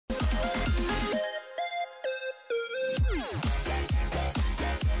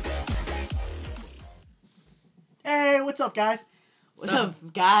what's up, guys? What's up,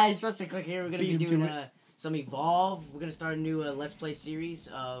 guys? Fuster, Cluck here. We're gonna Beat be him to doing some Evolve. We're gonna start a new Let's Play series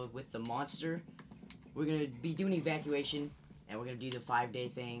with the monster. We're gonna be doing Evacuation, and we're gonna do the 5-day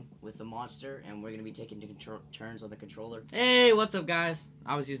thing with the monster, and we're gonna be taking turns on the controller. Hey, what's up, guys?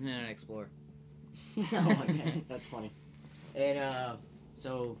 I was using Internet Explorer. Oh my god, That's funny. And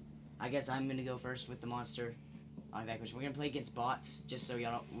so I guess I'm gonna go first with the monster on Evacuation. We're gonna play against bots, just so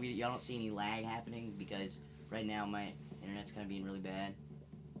y'all don't see any lag happening, because right now my internet's kind of being really bad.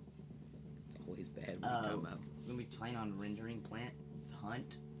 It's always bad when you talk about. We're gonna be playing on rendering plant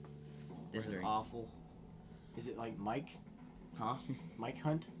hunt. This is Rendering. awful. Is it like Mike? Huh? Mike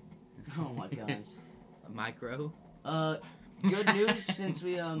Hunt? Oh my gosh. Micro? Good news since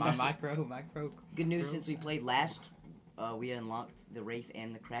we Micro. Good news since we played last. We unlocked the Wraith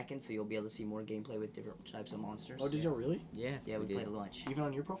and the Kraken, so you'll be able to see more gameplay with different types of monsters. Oh, did you really? Yeah. Yeah, we played a bunch. Even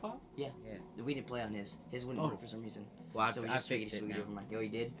on your profile? Yeah. We didn't play on his. His wouldn't work for some reason. Well, So we I just fixed it now. over my. Oh, you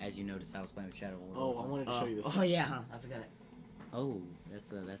did? As you noticed, I was playing with Shadow War. Oh, I wanted to show you this. Oh yeah, huh? I forgot. Oh,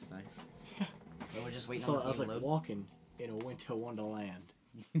 that's nice. Well, we're just waiting So on I was this game like to load. walking in a winter wonderland.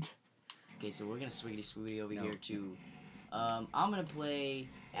 Okay, so we're gonna swiggity over No. here to. I'm gonna play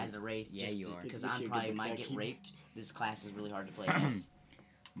as the Wraith. Yeah, you are. Because Get I you a probably good might back get heel. raped. This class is really hard to play as.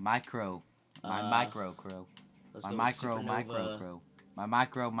 Micro. My Uh, micro crow. Let's My go micro with micro Supernova. crow. My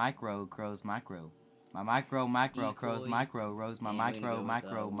micro crows micro. My micro crows Decoy. micro rose my And we're gonna micro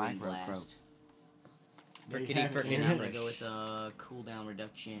go with, micro Wind crow. Blast. There you Frickety have it. frickin' And I'm gonna English. go with cooldown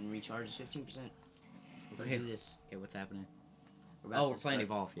reduction. Recharge is 15%. Let's Okay. do this. Okay, what's happening? About Oh, we're to playing start-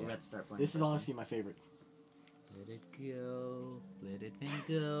 Evolve, We're yeah. about to start playing. This the is first honestly my favorite. Let it go, let it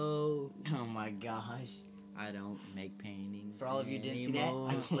go. one. Oh my gosh. I don't make paintings. For all of you who didn't see that, anymore.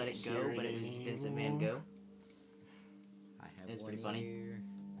 I just let it Hear go, it but it was Vincent Van Gogh. I have It's one pretty funny. ear.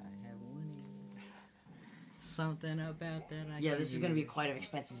 I have one ear. Something about that I Yeah, can this is gonna be hear. quite an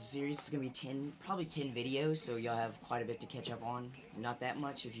expensive series. It's gonna be probably 10 videos, so y'all have quite a bit to catch up on. Not that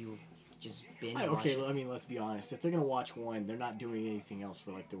much if you just binge watch Okay, it. well, I mean, let's be honest. If they're gonna watch one, they're not doing anything else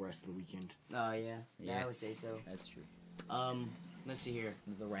for like the rest of the weekend. Oh yeah, yeah, I Yeah. would say so. That's true. Let's see here.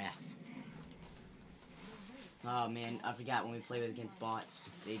 The Wrath. Oh man, I forgot when we play against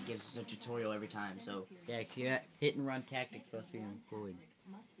bots, it gives us a tutorial every time. So Hit and run tactics must be employed.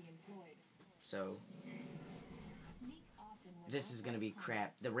 So this is gonna be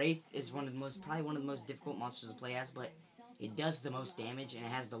crap. The Wraith is probably one of the most difficult monsters to play as, but it does the most damage and it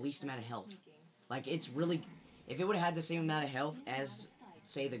has the least amount of health. Like it's really, if it would have had the same amount of health as,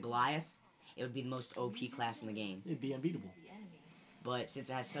 say, the Goliath, it would be the most OP class in the game. It'd be unbeatable. But since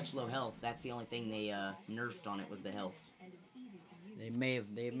it has such low health, that's the only thing they nerfed on it was the health. They may have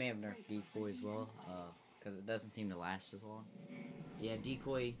nerfed Decoy as well, because it doesn't seem to last as long. Yeah,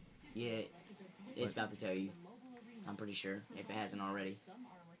 Decoy, yeah, it's about to tell you. I'm pretty sure, if it hasn't already.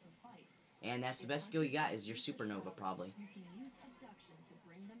 And that's the best skill you got is your Supernova, probably.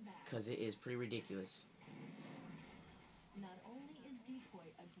 Because it is pretty ridiculous.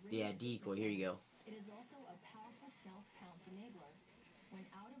 Yeah, Decoy, here you go. It is also a powerful stealth pounce enabler. When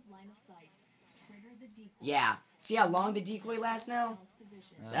out of line of sight, trigger the decoy. Yeah, see how long the Decoy lasts now? Pounce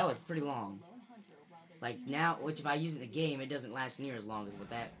position. That was pretty long. Lone hunter while they're Like now, which if I use it in the game, it doesn't last near as long as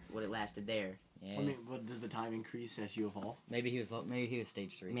what it lasted there. Yeah. I mean, what does the time increase as you evolve? maybe he was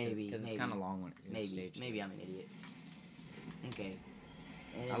stage 3. Maybe, because it's maybe. kind of long when it was Maybe, stage 3. maybe I'm an idiot. Okay.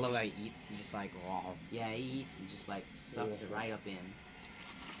 And I it's love how just- he eats. He just like raw. Yeah, he eats and just like sucks it Yeah. right up in.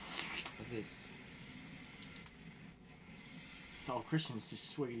 What's this? Oh, Christian's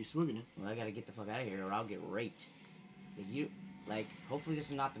just swiggity. Well, I gotta get the fuck out of here or I'll get raped. Hopefully this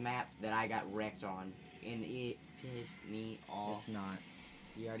is not the map that I got wrecked on. And it pissed me off. It's not.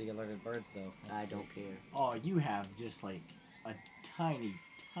 You already alerted birds though. I don't care. Oh, you have just like a tiny,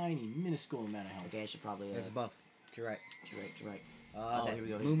 minuscule amount of health. Okay, I should probably, There's a buff. To your right. to right. Oh, here we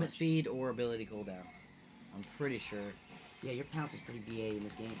go, here's movement punch. speed or ability cooldown. I'm pretty sure. Yeah, your pounce is pretty BA in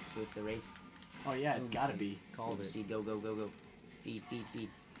this game with the Wraith. Oh yeah, it's Movement gotta speed. be. Called Movement it. speed, go. Feed. Feed.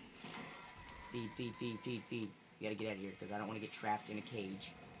 You gotta get out of here because I don't want to get trapped in a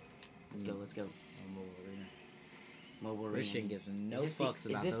cage. Let's go. Mobile arena. Christian gives no Is this fucks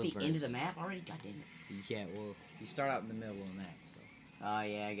about Is this those the end of the birds. map already? God damn it. Yeah, well, you start out in the middle of the map, so Oh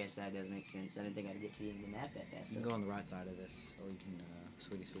yeah, I guess that does make sense. I didn't think I'd get to the end of the map that fast. you can though. go on the right side of this, or you can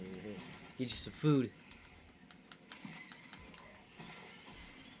sweetie here. Get you some food.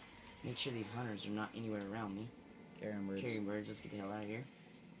 Make sure the hunters are not anywhere around me. Carrying birds. Carrying birds, let's get the hell out of here.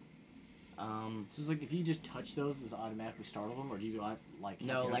 So it's like if you just touch those, does it automatically startle them, or do you have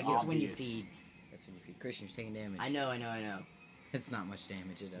No, have to like be it's when you obvious? feed. That's when you feed. Christian's taking damage. I know. It's not much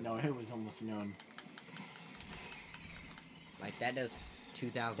damage. It does. No, it was almost none. Like that does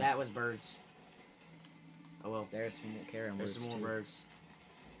 2,000. That was birds. Oh well. There's some more carrion There's birds some more too. birds.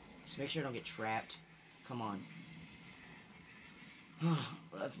 Just make sure I don't get trapped. Come on.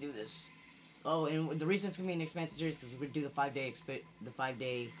 Let's do this. Oh, and the reason it's gonna be an expansive series because we're gonna do the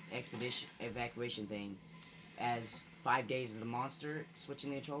 5-day expedition evacuation thing, as 5 days as the monster switching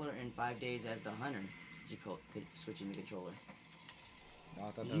the controller and 5 days as the hunter switching the controller. Oh,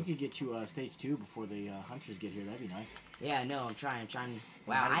 I thought that You was... could get to stage 2 before the hunters get here. That'd be nice. Yeah, no, I'm trying.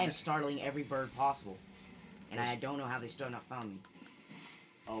 Wow, I am startling every bird possible, and I don't know how they still not found me.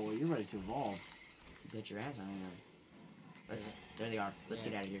 Oh well, you're ready to evolve. Bet your ass I am. There they are. Let's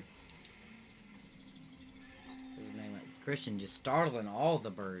get out of here. What's his name? Christian just startling all the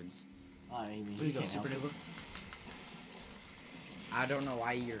birds. I mean, Here we you go, can't help it. Supernova. I don't know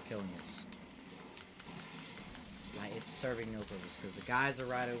why you're killing us. Like, it's serving no purpose, because the guys are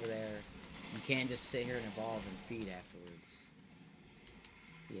right over there. You can't just sit here and evolve and feed afterwards.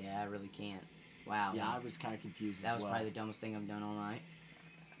 Yeah, I really can't. Wow. Yeah, I was kind of confused That as was well. probably the dumbest thing I've done all night.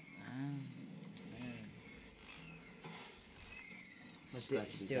 Man. Let's go Still, back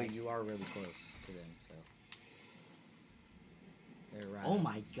to these still guys. you are really close to them, so. They're right. Oh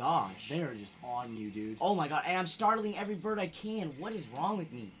my gosh. They are just on you, dude. Oh my god, and I'm startling every bird I can. What is wrong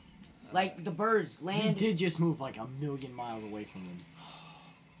with me? Like, the birds You land... did just move like a million miles away from them.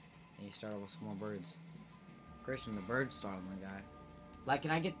 And you started with small birds. Christian, the bird startling the guy. Like,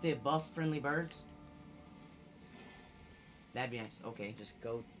 can I get the buff friendly birds? That'd be nice. Okay. Just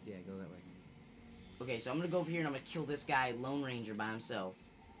go, yeah, go that way. Okay, so I'm gonna go over here and I'm gonna kill this guy, Lone Ranger, by himself.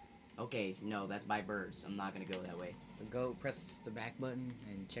 Okay, no, that's by birds. I'm not gonna go that way. So go, press the back button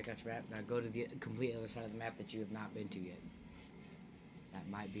and check out your map. Now go to the complete other side of the map that you have not been to yet. That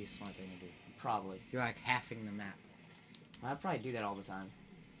might be a smart thing to do. Probably. You're like halving the map. I probably do that all the time.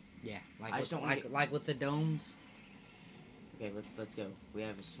 Yeah, like I with, just don't wanna like, get- like with the domes. Okay, let's go. We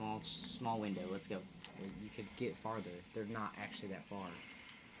have a small window. Let's go. You could get farther. They're not actually that far.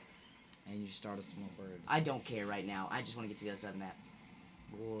 And you start with small birds. I don't care right now. I just want to get to the other side of the map.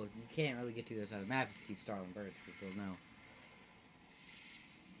 Well, you can't really get to the other side of the map if you keep starting birds, because they'll know.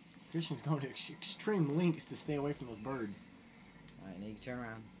 Christian's going to extreme lengths to stay away from those birds. Alright, now you can turn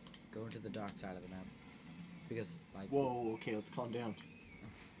around. Go into the dark side of the map. Because, like... Whoa, okay, let's calm down.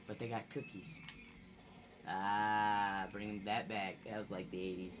 But they got cookies. Ah, bring that back. That was like the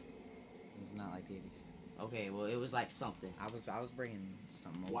 80s. It's not like the 80s. Okay, well, it was like something. I was bringing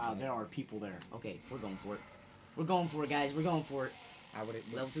something old Wow, back. there are people there. Okay, we're going for it. We're going for it, guys. We're going for it. I would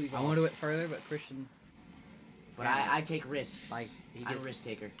Level 2 I evolve. want to do it further, but Christian... But I take risks. Like, he I'm a gets... risk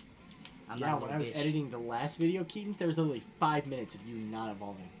taker. I'm Yeah, not a when little I was bitch. editing the last video, Keaton, there was literally 5 minutes of you not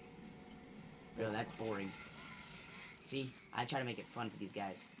evolving. Bro, that's boring. See, I try to make it fun for these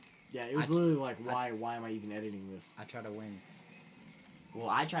guys. Yeah, it was I- literally like, why am I even editing this? I try to win. Well,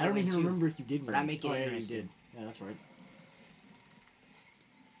 I try I to don't win even too. remember if you did but win. I make it Oh, yeah, you interesting. did. Yeah, that's right.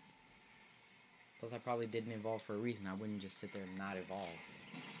 Plus, I probably didn't evolve for a reason. I wouldn't just sit there and not evolve.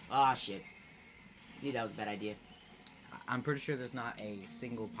 Ah, shit. Knew that was a bad idea. I'm pretty sure there's not a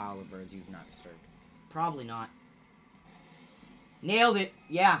single pile of birds you've not disturbed. Probably not. Nailed it.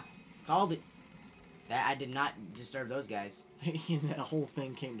 Yeah, called it. That I did not disturb those guys. And that whole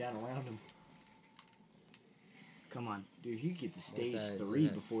thing came down around him. Come on. Dude, you get to stage that? Is 3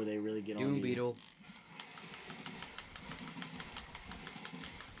 that before they really get on Doom you. Beetle.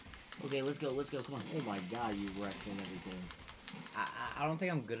 Okay, let's go. Let's go. Come on. Oh my god, you wrecked and everything. I don't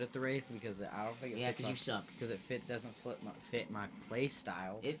think I'm good at the Wraith because I don't think it Yeah, fits because you suck. because it doesn't fit my play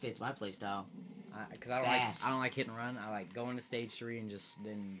style. It fits my playstyle. Because I don't like hit and run. I like going to stage 3 and just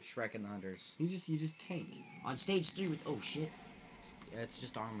then shrekking the hunters. You just tank. On stage 3 with... Oh, shit. It's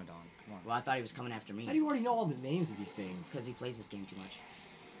just Armadon. Come on. Well, I thought he was coming after How do me. you already know all the names of these things? Because he plays this game too much.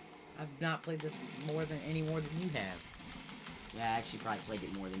 I've not played this more than you have. Yeah, I actually probably played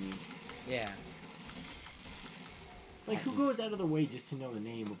it more than you. Yeah. Like, who goes out of their way just to know the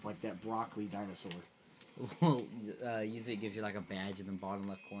name of, like, that broccoli dinosaur? Well, usually it gives you like a badge in the bottom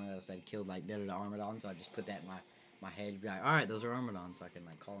left corner that said killed like dead of the Armadon, so I just put that in my head. Be like, all right, those are Armadon, so I can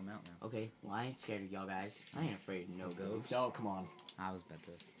like call them out now. Okay, well, I ain't scared of y'all guys. I ain't afraid of no ghosts. Oh, come on. I was about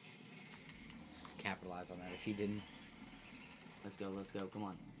to capitalize on that if he didn't. Let's go, let's go. Come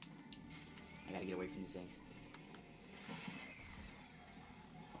on. I gotta get away from these things.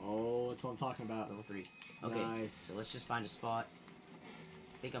 Oh, that's what I'm talking about. Level 3. Okay, Nice. so let's just find a spot.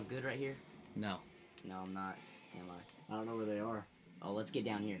 Think I'm good right here? No. No, I'm not. Am I? I don't know where they are. Oh, let's get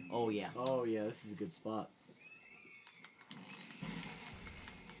down here. Oh, yeah. Oh, yeah, this is a good spot.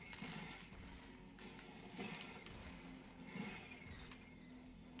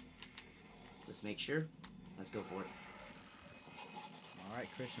 Let's make sure. Let's go for it. All right,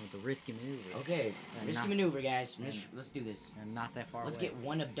 Christian with the risky maneuver. Okay, And risky not- maneuver, guys. and- Let's do this. And not that far Let's away. get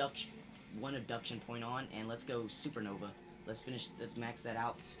one abduction point on, and let's go supernova. Let's max that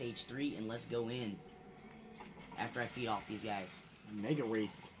out, stage 3, and let's go in. After I feed off these guys. Mega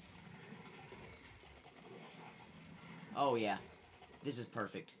Wraith. Oh yeah, this is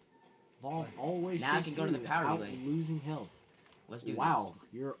perfect. Evolve always. Now I can go to the power without relay. losing health. Let's do Wow,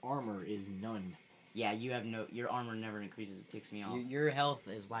 this. your armor is none. Yeah, your armor never increases. It ticks me off. Your health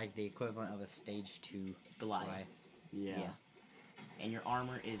is like the equivalent of a stage 2 Goliath. Yeah. Yeah. And your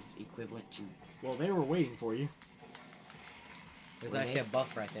armor is equivalent to. Well, they were waiting for you. There's Were actually they? a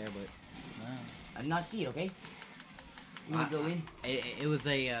buff right there, but I'm not see it, okay? You wanna go in? it was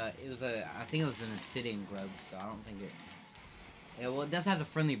a I think it was an obsidian grub, so I don't think it. Yeah, well, it does have the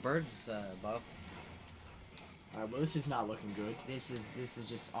friendly birds buff. Alright, well, this is not looking good. This is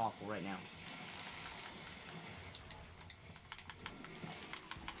just awful right now.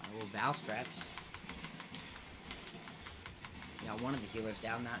 A little bow straps. Got one of the healers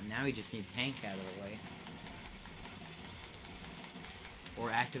down. Now he just needs Hank out of the way. Or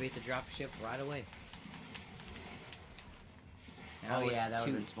activate the dropship right away. Now Oh it's yeah, that would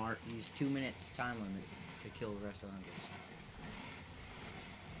two- have been smart. He's 2 minutes time limit to kill the rest of the hunters.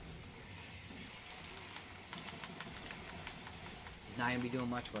 He's not gonna be doing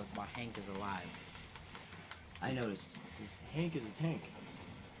much while Hank is alive. I noticed. Because Hank is a tank.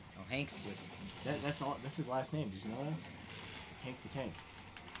 Oh, Hank's just That's all. That's his last name. Did you know that? Hank the Tank.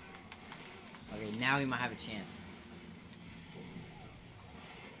 okay. Now he might have a chance.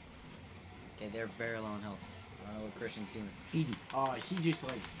 Okay, they're very low on health. I don't know what Christian's doing. Feed him. He just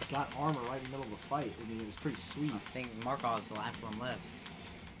like got armor right in the middle of the fight. I mean, it was pretty sweet. I think Markov's the last one left.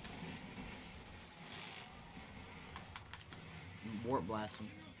 Warp blast him.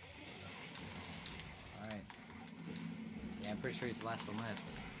 Alright. Yeah, I'm pretty sure he's the last one left.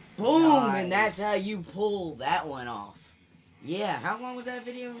 Boom! Nice. And that's how you pull that one off. Yeah, how long was that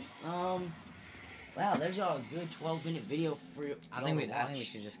video? Wow, there's y'all a good 12-minute video for y'all I think to we watch.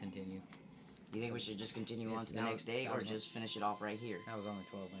 should just continue. You think we should just continue on Yes, to the that next day, that or was just finish it off right here? That was only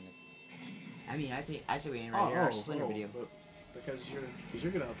 12 minutes. I mean, I say we end right here. Our Slender video. But because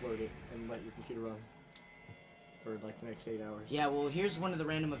you're gonna upload it and let your computer run for like the next 8 hours. Yeah, well, here's one of the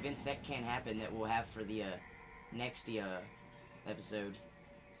random events that can happen that we'll have for the next episode.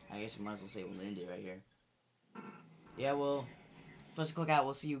 I guess we might as well say we'll end it right here. Yeah, well, Fuster Cluck out.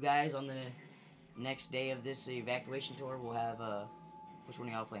 We'll see you guys on the next day of this evacuation tour. We'll have which one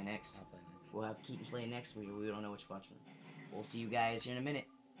of y'all play next? I'll play next. We'll have Keaton play next. We don't know which watchman. We'll see you guys here in a minute.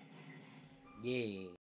 Yeah.